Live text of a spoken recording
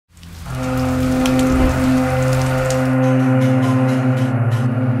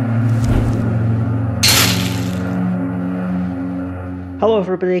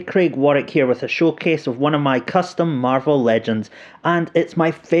everybody, Craig Warrack here with a showcase of one of my custom Marvel Legends, and it's my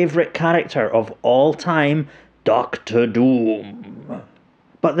favourite character of all time, Doctor Doom.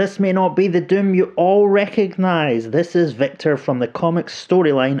 But this may not be the Doom you all recognise. This is Victor from the comic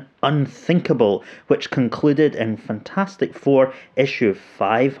storyline Unthinkable, which concluded in Fantastic Four issue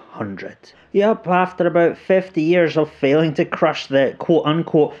 500. Yup, after about 50 years of failing to crush the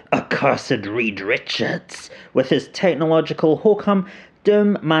quote-unquote accursed Reed Richards with his technological hokum,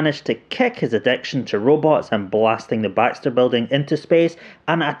 Doom managed to kick his addiction to robots and blasting the Baxter Building into space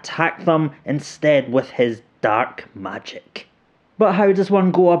and attack them instead with his dark magic. But how does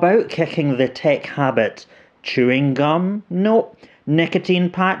one go about kicking the tech habit? Chewing gum? Nope. Nicotine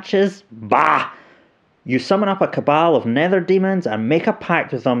patches? Bah! You summon up a cabal of nether demons and make a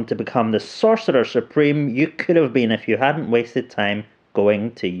pact with them to become the sorcerer supreme you could have been if you hadn't wasted time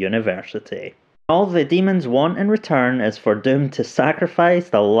going to university. All the demons want in return is for Doom to sacrifice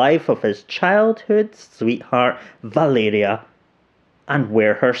the life of his childhood sweetheart, Valeria, and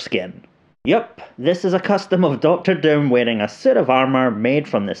wear her skin. Yup, this is a custom of Doctor Doom wearing a suit of armour made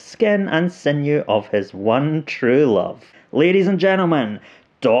from the skin and sinew of his one true love. Ladies and gentlemen,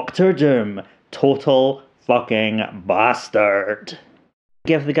 Doctor Doom, total fucking bastard.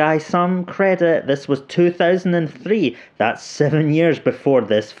 Give the guy some credit, this was 2003, that's 7 years before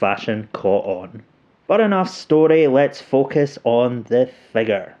this fashion caught on. But enough story, let's focus on the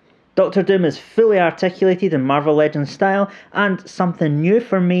figure. Doctor Doom is fully articulated in Marvel Legends style, and something new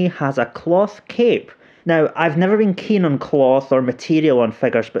for me, has a cloth cape. Now, I've never been keen on cloth or material on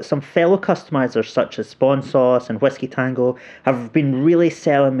figures, but some fellow customizers such as Spawn Sauce and Whiskey Tango have been really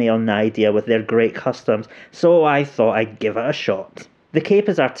selling me on the idea with their great customs, so I thought I'd give it a shot. The cape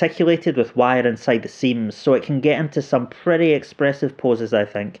is articulated with wire inside the seams, so it can get into some pretty expressive poses, I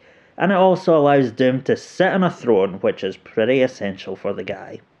think, and it also allows Doom to sit on a throne, which is pretty essential for the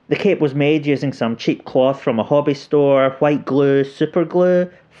guy. The cape was made using some cheap cloth from a hobby store, white glue, super glue,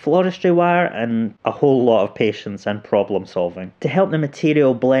 floristry wire, and a whole lot of patience and problem solving. To help the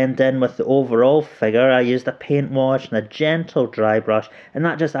material blend in with the overall figure, I used a paint wash and a gentle dry brush, and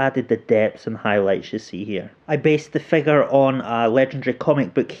that just added the depths and highlights you see here. I based the figure on a legendary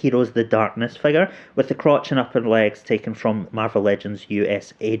comic book Heroes the Darkness figure, with the crotch and upper legs taken from Marvel Legends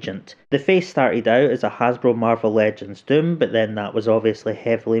US Agent. The face started out as a Hasbro Marvel Legends Doom, but then that was obviously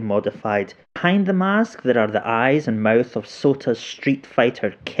heavily modified. Behind the mask there are the eyes and mouth of Sota's Street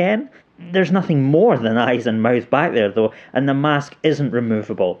Fighter Ken. There's nothing more than eyes and mouth back there though, and the mask isn't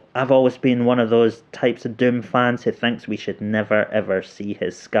removable. I've always been one of those types of Doom fans who thinks we should never ever see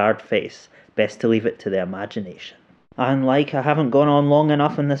his scarred face. Best to leave it to the imagination. And like I haven't gone on long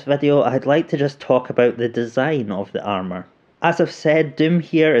enough in this video, I'd like to just talk about the design of the armour. As I've said, Doom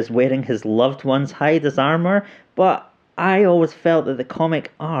here is wearing his loved one's hide as armour, but I always felt that the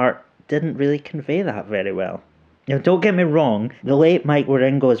comic art didn't really convey that very well. Now don't get me wrong, the late Mike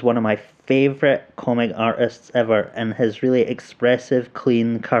Wieringo is one of my favourite comic artists ever, and his really expressive,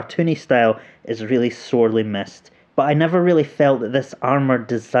 clean, cartoony style is really sorely missed. But I never really felt that this armour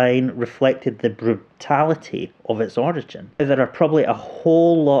design reflected the brutality of its origin. There are probably a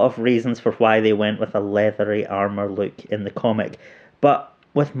whole lot of reasons for why they went with a leathery armour look in the comic, but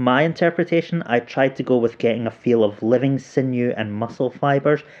with my interpretation, I tried to go with getting a feel of living sinew and muscle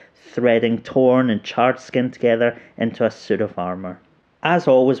fibres, threading torn and charred skin together into a suit of armour. As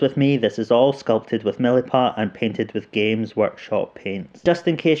always with me, this is all sculpted with Milliput and painted with Games Workshop paints. Just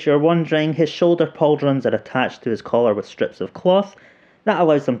in case you're wondering, his shoulder pauldrons are attached to his collar with strips of cloth. That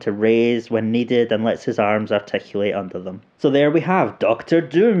allows them to raise when needed and lets his arms articulate under them. So there we have Doctor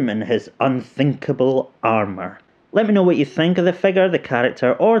Doom in his unthinkable armour. Let me know what you think of the figure, the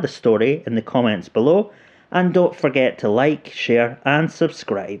character, or the story in the comments below, and don't forget to like, share, and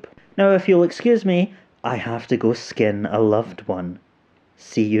subscribe. Now if you'll excuse me, I have to go skin a loved one.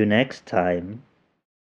 See you next time.